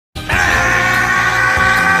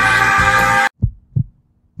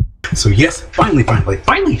So yes, finally,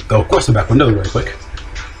 though of course I'm back with another really quick.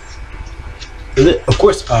 Of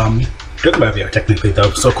course, Dokkan video technically though.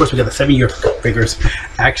 So of course we got the 7-year figures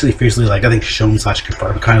actually officially, like, I think shown /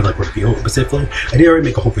 confirmed, kind of like revealed specifically. I did already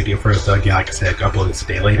make a whole video for it though. Again, like I said, I upload this a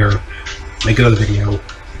day later, make another video.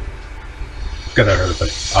 Got that heard of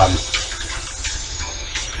it.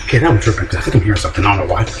 Okay, now I'm tripping because I think I'm hearing something, I don't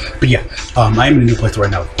know why. But yeah, I am in a new place right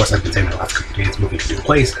now. Of course, I've been saying the last couple of days moving to a new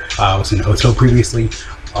place. I was in a hotel previously.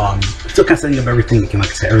 Still kind of setting up everything. Like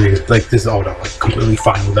I said, everything, like, this is all done, like, completely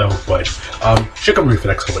fine though. But should come ready for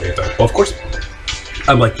the next couple of days though. Well, of course,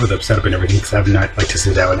 I'm like for the setup and everything because I have not like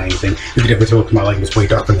tested it out and anything. You can definitely tell my lighting is way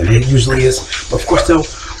darker than it usually is. But of course though,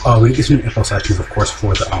 we did get some info sections, of course,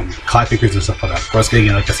 for the collab figures and stuff like that. Of course,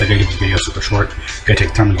 again, like I said, I gotta get this video super short. Gotta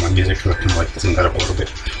take time to go on music so I kind of like listen that up a little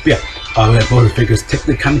bit. But yeah, we have both the figures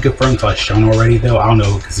technically kind of confirmed until I've shown already though. I don't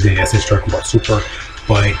know because again, I said DragonBall Super,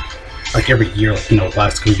 but like every year, like, you know,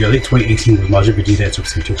 last couple years, I think 2018 was Majin Vegeta and Super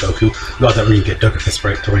Saiyan 2 Goku. We all thought we could get Dokkan Fist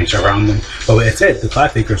right to range around them. But what it said, the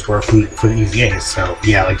collab figures were for the EZAs. So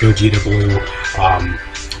yeah, like Gogeta Blue. I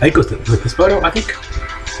think it was with this photo. I think.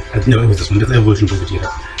 No, it was this one. This is Evolution Blue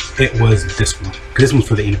Vegeta. It was this one. Because this one's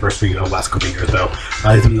for the anniversary of the last couple of years, though.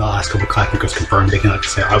 This is the last couple of collab figures confirmed. They can, like I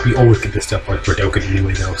said, we always get this stuff like for Dokkan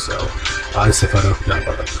anyway, though. So this is a photo.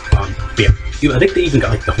 But yeah, I think they even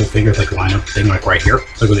got like the whole figure like lineup thing like right here,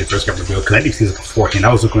 like when they first got revealed. Because I didn't see this beforehand.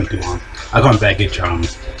 I was looking through I call them baggage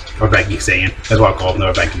or baggy saying. That's what I call them.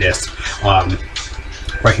 They're baggy discs.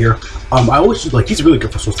 Right here. I always like he's really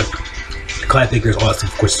good for source like collab figures, all that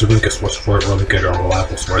stuff. Of course, it's a really good source for it, really good or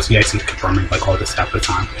reliable source. He actually confirming like all this half the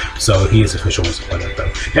time, so he is official and stuff like that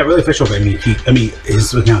though. Yeah, really official. But I mean,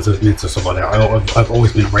 his accounts of mints and stuff like that. I've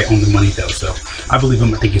always been right on the money though, so I believe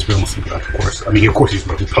him. I think he's real and stuff like that, of course. I mean, of course he's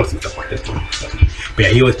really posting stuff like this too. So. But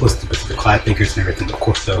yeah, he always posts the collab figures and everything, of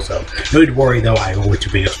course though. So no need to worry though. I always do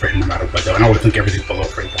videos for him no matter what though, and I always link everything below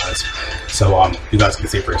for you guys. So you guys can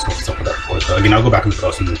see for yourself and stuff like that, of course. So again, I'll go back and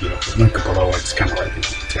post in the video, link it below. It's kind of like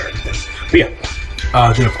everything. But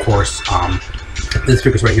yeah. Then of course, this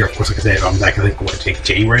figures right here, of course, like I said, back in like what, take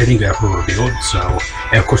January, I think, after revealed. So,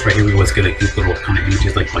 and of course, right here we always get like these little kind of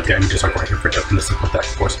images, like the images like right here for Dokkan and stuff like that.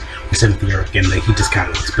 Of course, we said the year again, like he just kind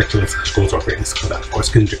of speculates goes over it and stuff like that. Of course,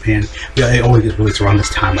 because in Japan, yeah, it always gets released around this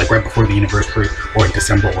time, like right before the anniversary, or in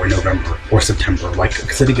December, or November, or September. Like,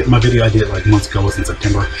 because I think my video I did like months ago was in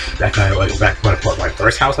September. Back back when I bought my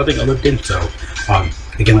first house, I think I lived in. So,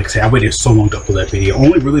 again, like I said, I waited so long to upload that video,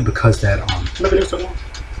 only really because that my video so long.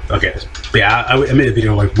 Okay, but yeah, I made a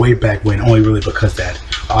video like way back when, only really because that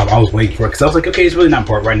I was waiting for it, because I was like, okay, it's really not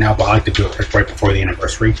important right now, but I like to do it right before the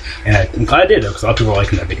anniversary, and I'm glad I did though, because a lot of people are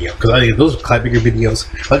liking that video, because I think those collab figure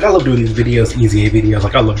videos, like I love doing these videos, EZA videos,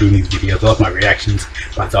 like I love doing these videos, I love my reactions,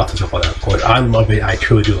 my thoughts and stuff like that, of course. I love it, I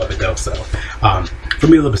truly do love it though. So for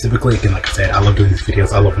me a little specifically, again, like I said, I love doing these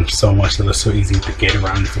videos, I love them so much, they're so easy to get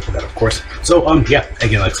around and stuff like that, of course. So yeah,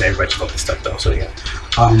 again, like I said, everybody should love this stuff though. So yeah,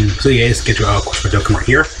 let's get to of course for Dokkan right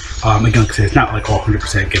here. Again, because it's not like all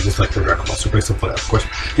 100% again, it's like for DragonBall Super and stuff like that, of course.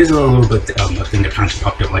 There's a little bit a thing that kind of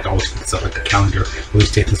popped up, like always stuff like the calendar,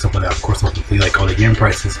 release dates and stuff like that, of course, obviously, like all the yen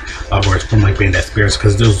prices, where it's from like Bandai Spears,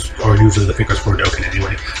 because those are usually the figures for Dokkan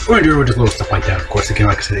anyway. Or just little stuff like that, of course. Again,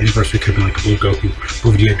 like I said, the anniversary could be like a Blue Goku,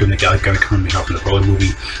 Blue Vegeta doing the Galaxy Gun coming off in the Broly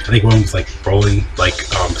movie. I think one was like Broly, like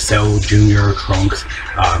Cell, Junior, Trunks,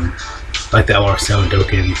 like the LR Cell and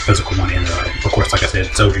Dokkan physical one, and of course, like I said,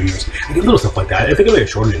 Cell Juniors, like little stuff like that. I think I made it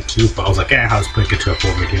shorter than 2, but I was like, I'll just put it to a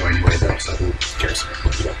full video anyway, though, so who cares?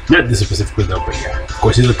 Yeah. Not this specifically, though, but yeah. Of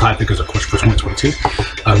course, these are the collab figures, of course, for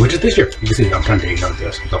 2022, which is this year. You can see I'm trying to date out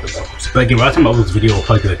this stuff like that. But again, by the time I upload this video, will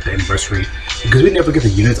probably be like the anniversary, because we never get the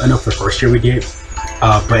units. I know for the first year we did,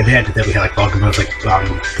 but then after that we had like DragonBallZ, like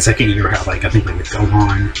the second year had like I think like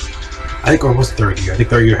Gohan. I think, or was the third year? I think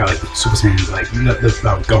third year had like Super Saiyan, like the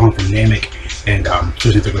Gohan from Namek, and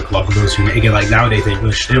Super Saiyan like DragonBallZ unit. Again, like nowadays they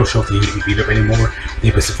don't show up the unit beat up anymore.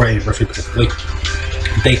 They for anniversary specifically,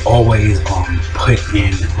 they always put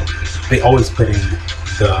in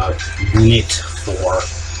the unit for.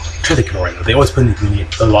 I'm trying to think of it right now. They always put in the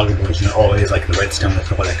unit, the DragonBallZ unit, always like the redstone and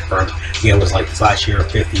stuff like that confirmed. Yeah, it was like this last year,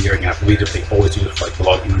 5th year, and after we did, they always do it for like the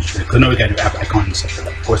DragonBallZ unit. Because I know we got to have icon and stuff like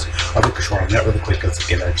that. Of course, I'll be control on that really quick because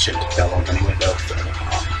again, that shouldn't take that long anyway, though. So,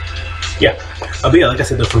 yeah. But yeah, like I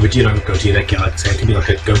said, though, for Vegeta and Gogeta, again, like I said, it could be like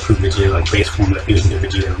a Goku Vegeta, like base form that fusion to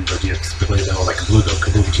Vegeta and Gogeta specifically, though, like a Blue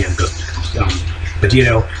Goku, Blue Vegeta, and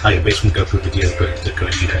Vegito, like a base from Goku Vegeta, the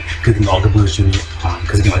Gogeta, because the DragonBallZ unit,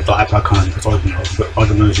 because again, like the live icon, it's always been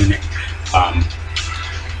DragonBallZ unit.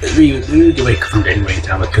 we need to wait from anyway in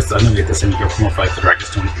time, because I know we get the same year for like the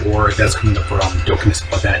Dragonstone War that's coming up for Dokkan and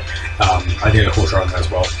stuff like that. I did a whole show on that as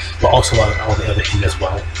well, but also all the other things as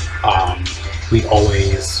well. We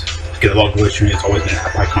always get a log bonus unit. It's always been an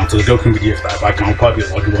app icon, so the Dokkan video for app icon will probably be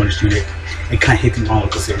a log bonus unit. It kind of hitting on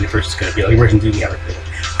because the first is going to be like version 2. We have like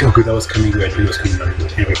Goku that was coming, we had was coming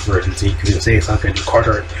anyway for version C, because they say it's not going to do card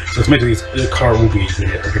art. So it's meant to be the card will be a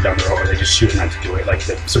unit like down the road, or they just choose not to do it. Like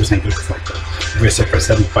the Super Saiyan Goku fight, the Super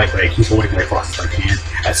 7 fight where he's holding like Frost's like hand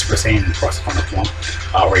at Super Saiyan and Frost's on the form,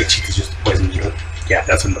 where he cheats just poison needle. Yeah,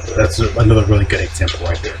 that's another really good example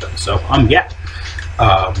right there though. So yeah.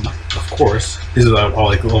 Of course, this is all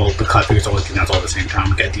like the class figures all looking at all at the same time.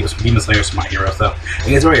 We got Demon Slayer, some My Hero stuff. I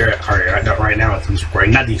guess right now it's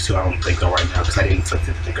recording. Not these two, I don't think though right now, because I didn't select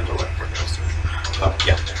the good one for those.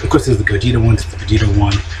 Yeah, of course, this is the Gogeta one. This is the Vegito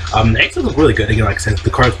one. The X look really good. Again, like I said, the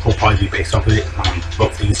cards will probably be based off of it.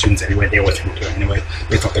 Both these students anyway, they always do it anyway,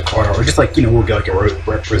 based off the card, or just like we'll get like a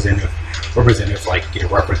representative like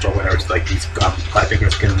reference or whatever to like these class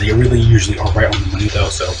figures, because they really usually are right on the money though.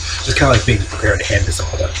 So just kind of like being prepared ahead to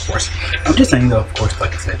stuff like that. Of course, I'm just saying though. Of course,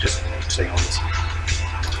 like I said, just saying all this.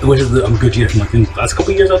 Which is the Gogeta from like the last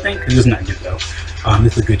couple of years, I think. It is not good though.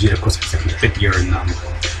 This is the Gogeta, of course, it's like the 5th year and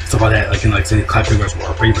stuff like that. Like in like say, class figures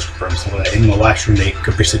were pretty much confirmed, stuff like that. In the last year, they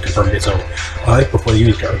officially confirmed it. So like before the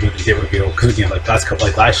unit got revealed, they did reveal, because again, like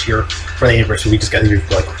last year for the anniversary, we just got the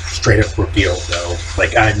like straight up reveal though.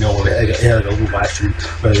 Like I know it had a little last year,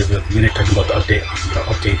 where the unit talking about the update,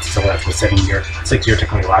 updates and stuff like that for the 7-year, 6-year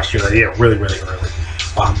technically last year. Like yeah, really early.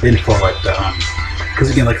 Then for like the because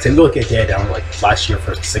again, like I said, we look at data download like last year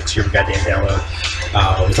for 6 year we got data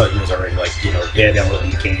download. We thought it was already like data download in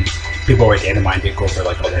the game. People already data mined it, go over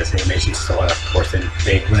like all the animations and stuff like that. Of course, then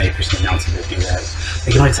when they officially announced it, they do that.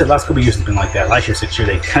 Again, like I said, last couple of years has been like that. Last year, 6 year,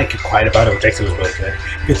 they kind of kept quiet about it, which actually was really good.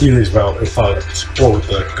 5th year as well, they thought it was with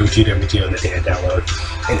the Gogeta and Vegito and the data download,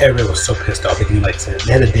 and everybody was so pissed off. Again, like I said,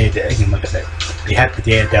 they had the data. Again, like I said, they had the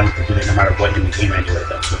data download the unit no matter what in the game anyway.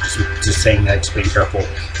 Though, so just saying that, just being careful.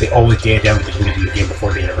 They always data download the unit in the game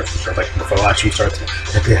before the anniversary starts. Like before the last year starts,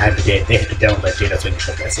 they had the data. They had to download that data so they can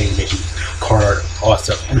show that same animation, card, all that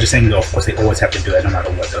stuff. I'm just saying though, of course, they always have to do that no matter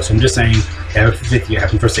what though. So I'm just saying, yeah, for 5th year,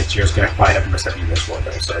 happened for 6 years, gonna probably happen for 7 years as well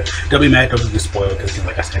though. So don't be mad, don't be spoiled, because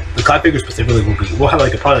like I said, the class figures specifically we'll have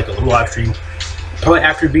like probably like a little live stream, probably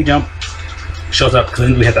after V Jump shows up, because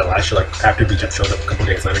then we had that last year, like after V Jump showed up a couple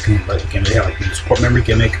days later. Like again, they had like the support memory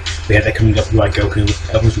gimmick, we had that coming up, like Goku,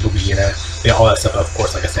 Evolution Gogeta, we had all that stuff, of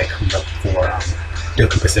course, like I said, coming up for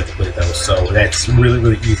Dokkan specifically though. So that's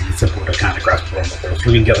really easy and simple to kind of grasp around with those. So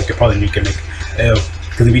we can get like a probably new gimmick.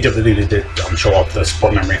 Because the V-Jump they did show off the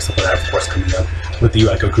support memory and stuff like that, of course, coming up with the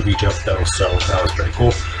Goku V-Jump though, so that was pretty cool.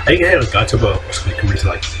 I think they had a Gacha, but was going to come into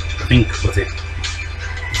like, I think, was it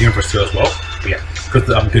Universe 2 as well? But yeah, because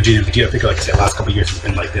Gogeta and Vegeta, I think like I said, last couple of years has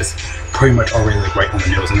been like this, pretty much already like right on the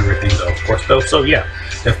nose and everything though, of course though. So yeah,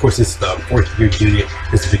 of course this is the 4th year unit,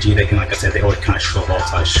 this is Vegeta, and like I said, they always kind of show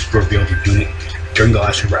off / reveal the unit during the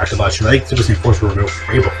last year or after last year. I think Super Saiyan Force were revealed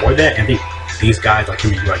way before that, and I think these guys like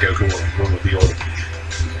him and Goku were revealed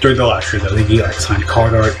during the last year though. They get like signed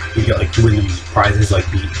card art, you got like doing them prizes like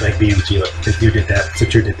BMG, like this year did that,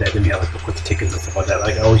 6 year did that, then we had like with the tickets and stuff like that.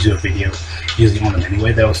 Like I always do a video usually on them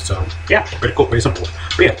anyway though, so yeah, pretty cool, pretty simple.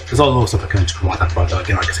 But yeah, there's all the little stuff I kind of just want to talk about though.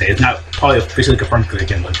 Again, like I say, it's not probably officially confirmed because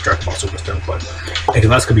again, like Dragon Ball Super stuff, but like the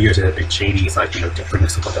last couple of years it had been shady, it's like different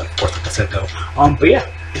and stuff like that, of course, like I said though. But yeah,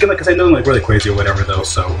 again, like I said, nothing like really crazy or whatever though,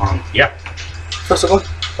 so yeah. So going,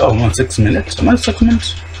 I'm on 6 minutes, I'm on 6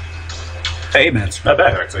 minutes. 8 minutes, not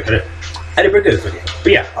bad actually. I did a pretty good video.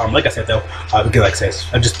 But yeah, like I said though, again, like I said,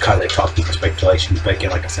 I'm just kind of like talking for speculations, but again,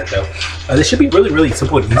 like I said though, this should be really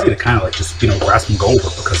simple and easy to kind of like just grasp and go over,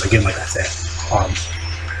 because again, like I said,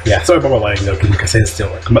 yeah, sorry about my lighting though, because like I said, it's still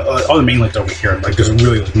like all the main lights over here, and like there's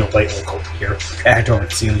really like no light like over here. And I had to turn like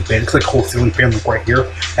the ceiling fan, it's like a whole ceiling fan like right here,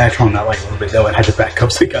 and I had to turn that light a little bit though, and I had to back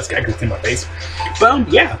up so you guys can see my face.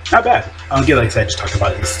 But yeah, not bad. Again, like I said, just talking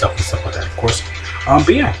about this stuff and stuff like that, of course. But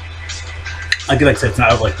yeah. Again, like I said, it's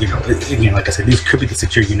not like, again, like I said, these could be the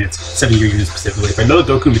 6 year units, 7 year units specifically. If I know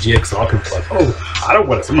the Goku and Vegeta, because a lot of people are like, oh, I don't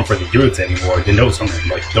want to summon for the units anymore. They know something,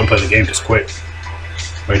 like, don't play the game, just quit.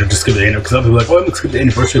 Right, or just skip the end, because some people are like, oh, I'm going to skip the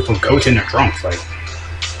anniversary for Goten and Trunks. Like,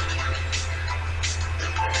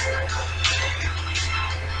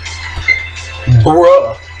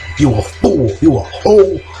 bruh, you a fool. You a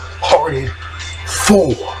wholehearted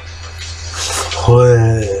fool.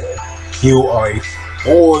 You are a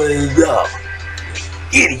fooled up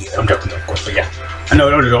idiot. I'm joking, of course, but yeah. I'm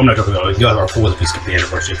not joking though. You guys are fools if you skip the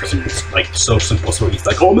anniversary for something like so simple, so easy.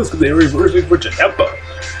 Like, oh, I'm gonna skip the anniversary for Japan.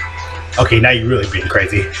 Okay, now you're really being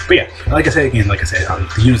crazy. But yeah, like I said, the units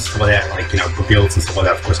and stuff like that, like, you know, reveals and stuff like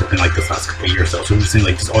that, of course, have been like this last couple of years, so we've seen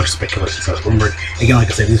like just all just speculation stuff rumored. Again, like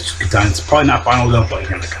I said, these designs probably not final though, but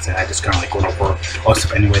again, like I said, I just kind of like went over all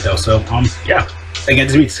stuff anyway though. So yeah. Again,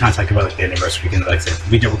 this means kind of talking about like the anniversary. Again, like I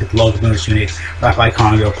said, we get the log bonus unit, rap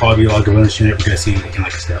icon, will probably be log bonus unit. We're gonna see, again,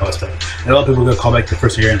 like I said, all that stuff. And a lot of people are gonna call back the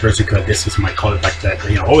first year anniversary because this is might call it back to that,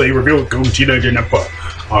 you know, oh, they revealed Gogeta didn't have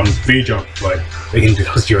VEGITO, but they can do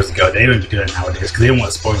those years ago. They don't even do that nowadays because they don't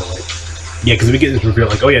want to spoil it. Yeah, because we get this reveal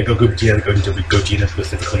like, oh yeah, Gogeta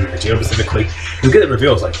specifically, VEGITO specifically. We get the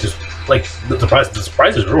reveals like just like the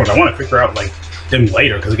surprise is ruined. I want to figure out like them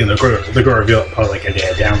later because again they're going to reveal it probably like a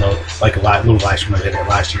day download like a little last year, like they did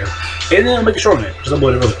last year, and then I'll make a short on it. Just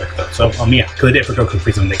upload it really quick though. So yeah, because they did for Goku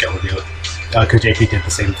Freeze when they got revealed. Because JP did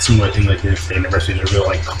the same similar thing like this. The anniversary to reveal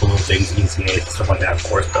like a couple little things, ECA and stuff like that, of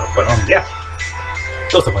course though. But yeah,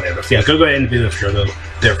 those stuff like that. So yeah, go ahead and do that for sure though.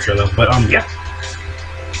 There for sure though. But yeah,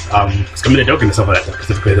 it's coming to Dokkan and stuff like that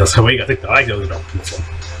specifically though. So I think I like those Dokkan this one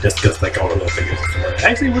just because like all the little figures and stuff like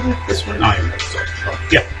that. Actually, with this one, I am so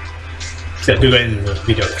yeah. So do that in the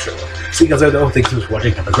video for sure. See you guys later though. Thanks for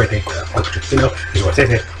watching. Have a great day. Watch this video. If you want to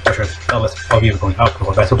say watch our Elvis. All of you are going up.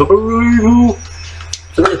 Going back. So what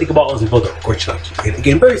do you think about all this build up? Of course,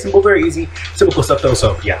 again, very simple, very easy, simple stuff though.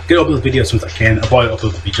 So yeah, get all those videos as soon as I can. I'll probably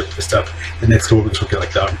upload the video for stuff. The next couple weeks we'll get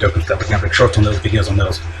like the Dokkan stuff. I can have like shorts on those videos on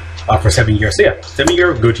those for 7 years. So yeah,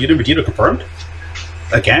 7-year Gogeta and VEGITO confirmed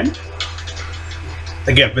again,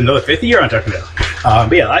 another 5th year on Dokkan.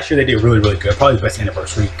 But yeah, last year they did really good. Probably the best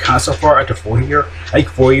anniversary kind of so far after 4 year. I think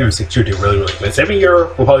 4 year and 6 year did really good. 7 year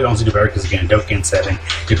will probably honestly do better because again, Dokkan 7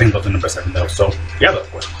 depends on the number 7 though. So yeah, though,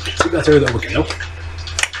 of course. See you guys later though. Again, nope.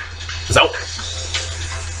 Peace out.